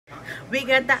We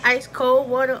got the ice cold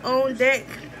water on deck.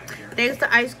 Thanks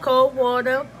to ice cold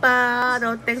water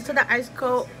bottle. Thanks to the ice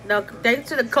cold. No, thanks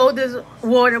to the coldest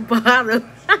water bottle.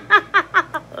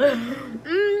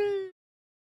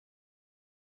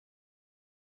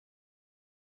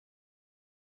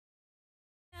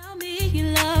 Tell me you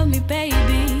love me,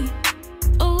 baby.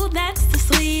 Oh, that's the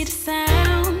sweetest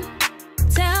sound.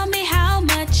 Tell me how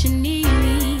much you need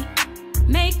me.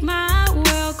 Make my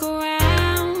world go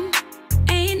round.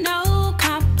 Ain't no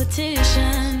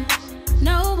competition.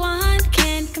 No one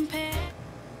can compare.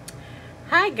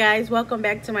 Hi guys, welcome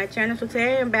back to my channel. So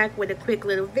today I'm back with a quick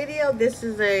little video. This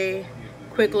is a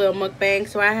quick little mukbang.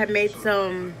 So I have made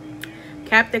some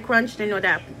Captain Crunch, you know,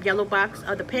 that yellow box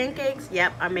of the pancakes.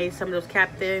 Yep, I made some of those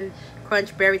Captain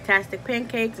Crunch Berry-tastic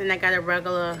pancakes, and I got a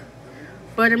regular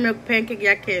buttermilk pancake.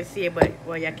 Y'all can't see it, but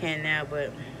well, y'all can now.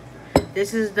 But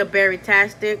this is the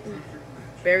Berry-tastic,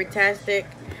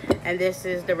 and this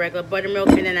is the regular buttermilk.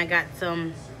 And then I got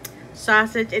some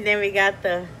sausage, and then we got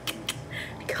the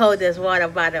Coldest Water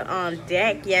bottle on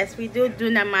deck. Yes, we do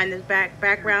not mind this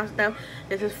background stuff.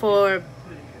 This is for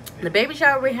the baby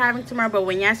shower we're having tomorrow, but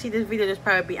when y'all see this video, this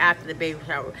probably be after the baby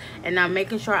shower, and I'm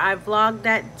making sure I vlog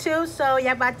that too, so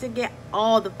y'all about to get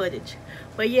all the footage.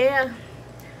 But yeah,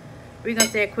 we're gonna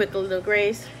say a quick little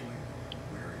grace.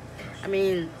 I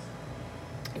mean,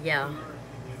 yeah.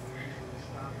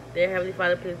 Dear Heavenly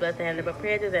Father, please bless the hand of my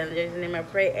prayers, and in Jesus' name I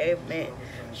pray, amen.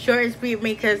 Short and sweet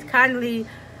me, because kindly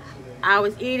I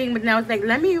was eating, but now it's like,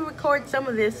 let me record some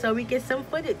of this so we get some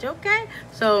footage, okay?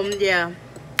 So yeah,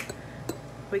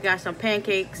 we got some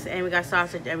pancakes, and we got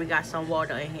sausage, and we got some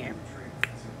water in here.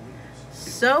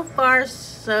 So far,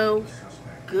 so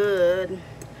good.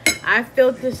 I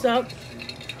filled this up.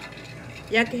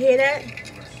 Y'all can hear that?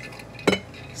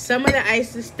 Some of the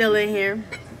ice is still in here,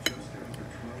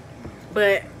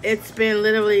 but it's been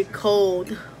literally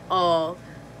cold all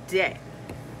day.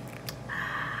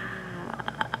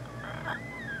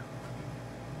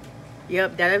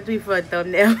 Yep, that'll be for a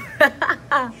thumbnail.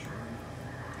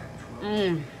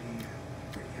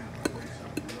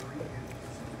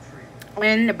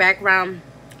 In the background,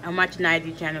 I'm watching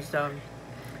ID channel, so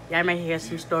y'all might hear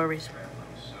some stories.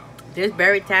 This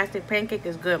Berry-tastic pancake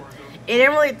is good. It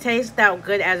didn't really taste that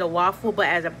good as a waffle, but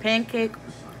as a pancake,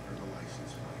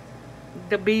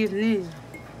 the bee's knees.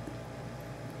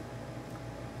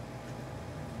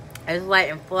 It's light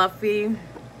and fluffy.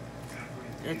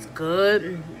 It's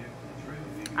good.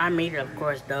 I made it, of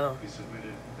course, though.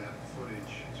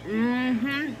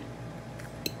 And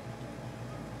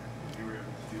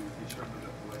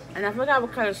I forgot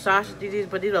what kind of sausage it is,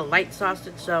 but these are light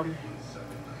sausage, so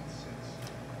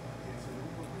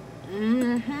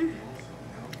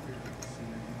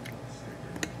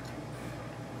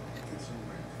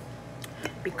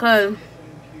because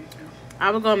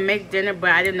I was gonna make dinner,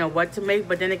 but I didn't know what to make.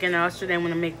 But then again, I also didn't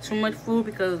want to make too much food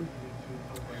because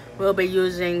we'll be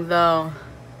using the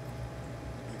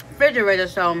refrigerator,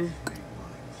 so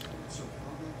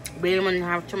we didn't want to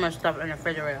have too much stuff in the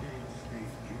refrigerator,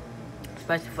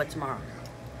 especially for tomorrow.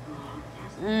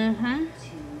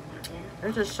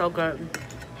 This is so good.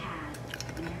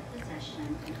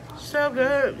 So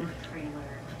good.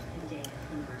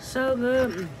 So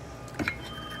good.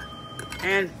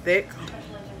 And thick.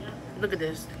 Look at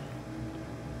this.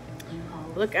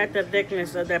 Look at the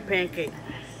thickness of that pancake.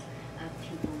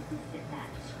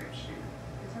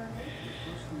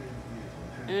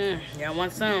 Y'all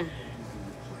want some?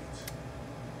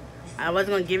 I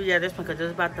wasn't gonna give you this one because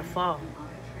it's about to fall.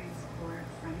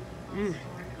 Y'all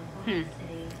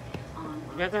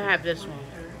can have this one.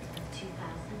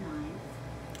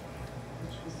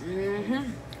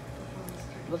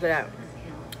 Look at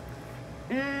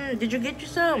that. Did you get you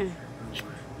some?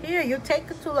 Here, you take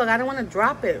it too. Look, I don't want to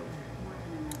drop it,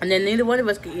 and then neither one of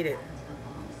us can eat it.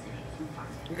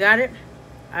 You got it?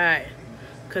 All right,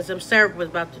 because some syrup was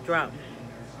about to drop.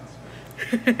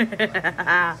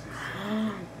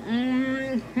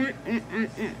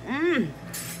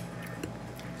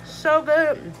 So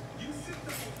good.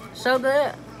 So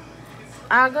good.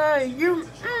 I got you.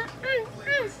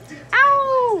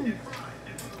 Ow.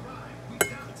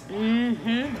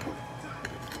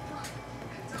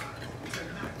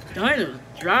 Dinah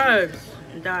drives.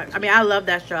 I mean, I love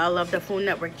that show. I love the Food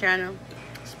Network channel,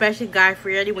 especially Guy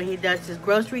Fieri when he does his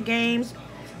grocery games,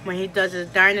 when he does his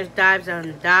diners, dives,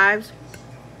 and dives.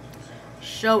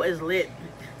 Show is lit.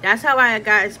 That's how I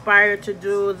got inspired to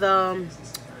do the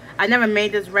I never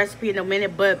made this recipe in a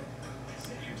minute, but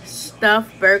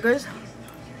stuffed burgers.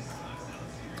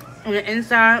 On the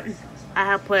inside I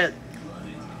have put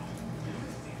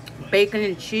bacon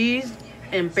and cheese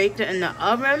and baked it in the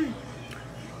oven.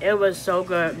 It was so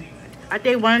good. I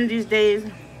think one of these days,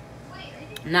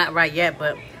 not right yet,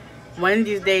 but one of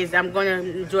these days I'm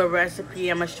gonna do a recipe.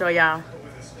 I'm gonna show y'all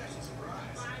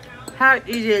how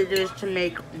easy it is to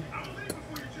make.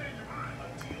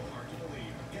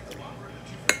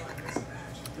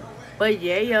 But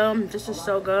yeah, yo, this is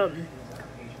so good.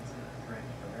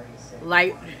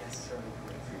 Light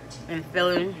and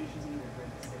filling.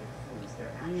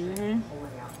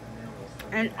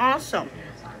 And awesome.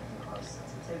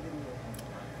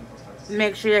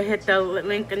 Make sure you hit the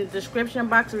link in the description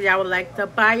box if y'all would like to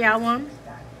buy y'all one.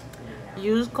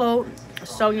 Use code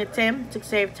Sonia10 to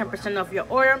save 10% off your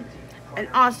order. And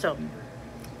also,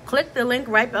 click the link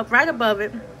right above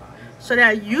it so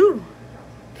that you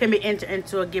can be entered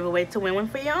into a giveaway to win one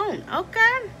for your own.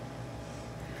 Okay?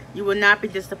 You will not be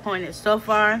disappointed. So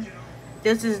far,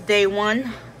 this is day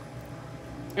 1,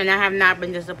 and I have not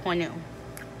been disappointed.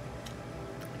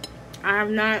 I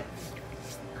have not.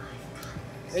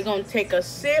 We're gonna take a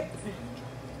sip.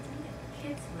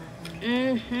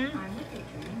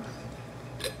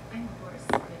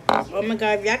 Oh my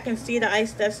god, if y'all can see the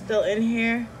ice that's still in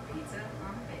here.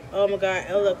 Oh my god,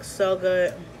 it looks so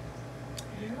good.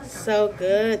 So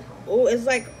good. Oh, it's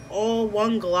like all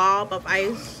one glob of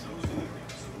ice.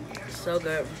 So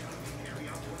good.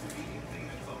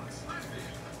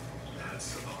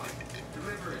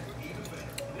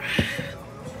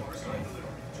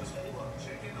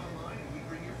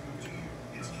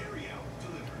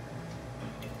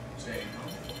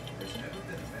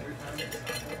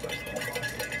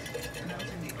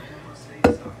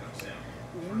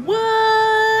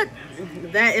 What?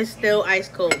 That is still ice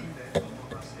cold.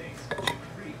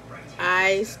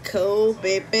 Ice cold,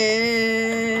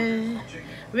 baby.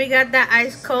 We got the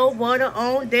ice cold water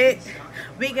on deck.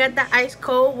 We got the ice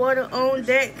cold water on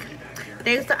deck.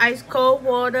 Thanks to ice cold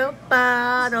water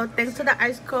bottle. Thanks to the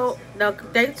ice cold. No,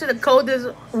 thanks to the coldest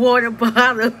water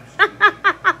bottle.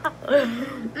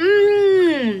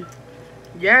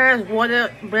 Yes,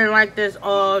 water been like this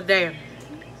all day.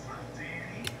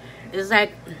 It's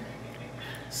like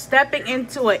stepping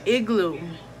into an igloo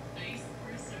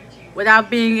without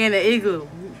being in an igloo.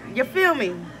 You feel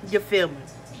me? You feel me?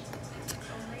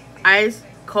 Ice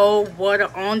cold water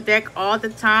on deck all the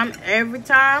time, every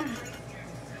time.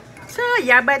 So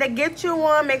y'all better get you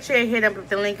one. Make sure you hit up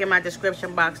the link in my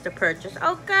description box to purchase.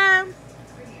 Okay.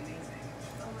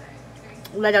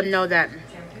 Let them know that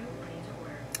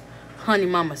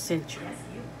Honimama sent you.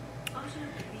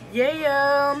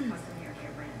 Yeah.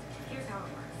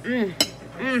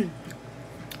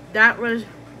 That was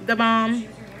the bomb.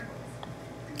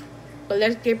 But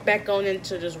let's get back on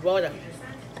into this water.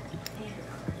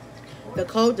 The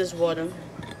coldest water.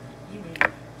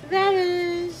 That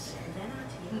is.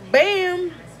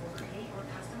 Bam.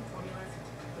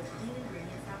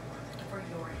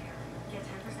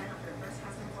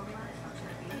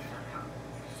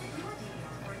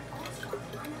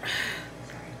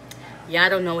 Y'all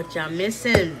don't know what y'all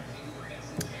missing.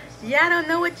 Y'all don't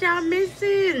know what y'all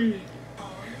missing.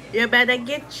 You better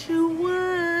get you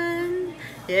one.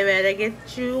 You better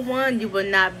get you one. You will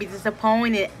not be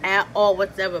disappointed at all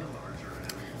whatsoever.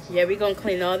 Yeah, we gonna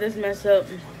clean all this mess up.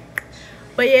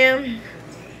 But yeah,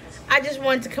 I just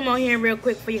wanted to come on here real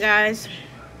quick for you guys.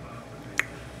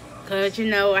 Cause you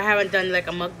know, I haven't done like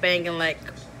a mukbang and like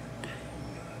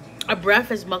a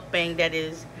breakfast mukbang, that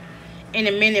is, in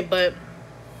a minute. But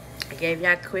I gave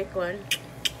y'all a quick one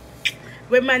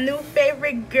with my new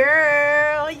favorite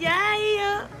girl.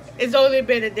 Yeah, it's only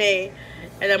been a day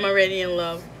and I'm already in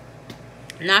love.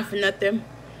 Not for nothing,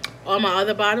 all my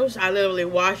other bottles, I literally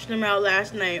washed them out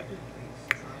last night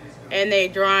and they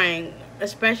drying,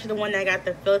 especially the one that got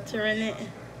the filter in it.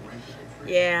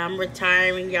 Yeah, I'm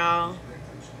retiring, y'all.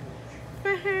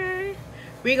 For her,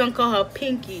 we gonna call her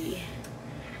Pinky.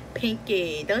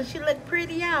 Pinky, don't she look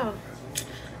pretty, y'all?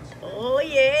 Oh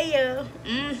yeah.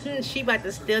 She about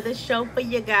to steal the show for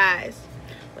you guys.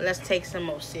 Well, let's take some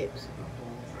more sips.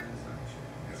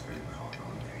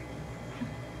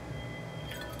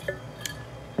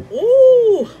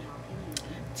 Ooh,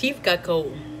 teeth got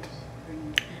cold.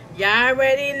 Y'all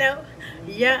already know.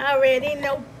 Y'all already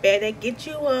know. Better get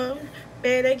you one.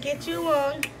 Better get you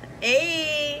one.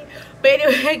 Hey. But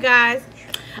anyway, guys,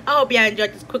 I hope y'all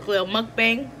enjoyed this quick little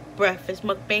mukbang. Breakfast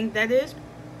mukbang, that is.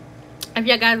 If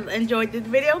y'all guys enjoyed this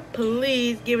video,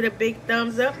 please give it a big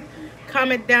thumbs up.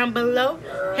 Comment down below.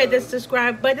 Hit the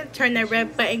subscribe button. Turn that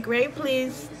red button gray,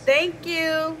 please. Thank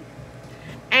you.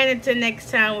 And until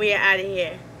next time, we are out of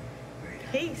here.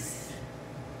 Peace.